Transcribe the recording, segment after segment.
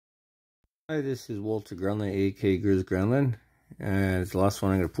Hi, this is Walter Granlund, aka Grizz Granlund, and it's the last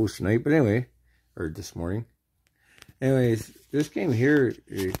one I'm going to post tonight, but anyway, or this morning. Anyways, this game here,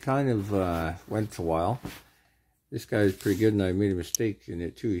 it kind of went a while. This guy is pretty good, and I made a mistake in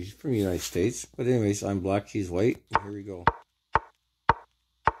it too. He's from the United States, but anyways, I'm black, he's white, and here we go.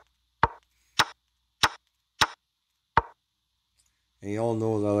 And you all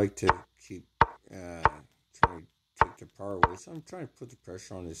know that I like to keep trying to take the power away, so I'm trying to put the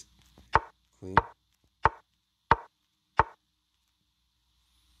pressure on this queen.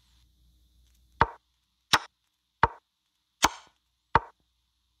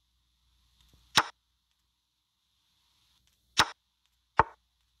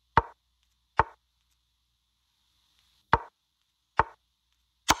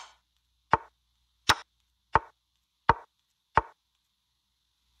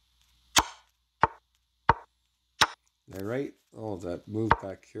 Alright, oh, that move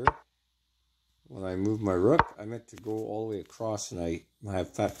back here. When I moved my rook, I meant to go all the way across, and I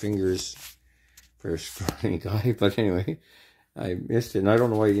have fat fingers for a scrawny guy, but anyway, I missed it, and I don't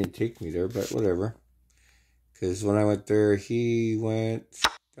know why he didn't take me there, but whatever. Because when I went there, he went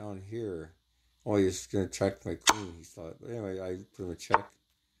down here. Oh, he was going to check my queen, he thought. But anyway, I put him a check.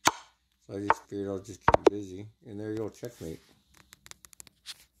 So I just figured I'll just keep him busy. And there you go, checkmate.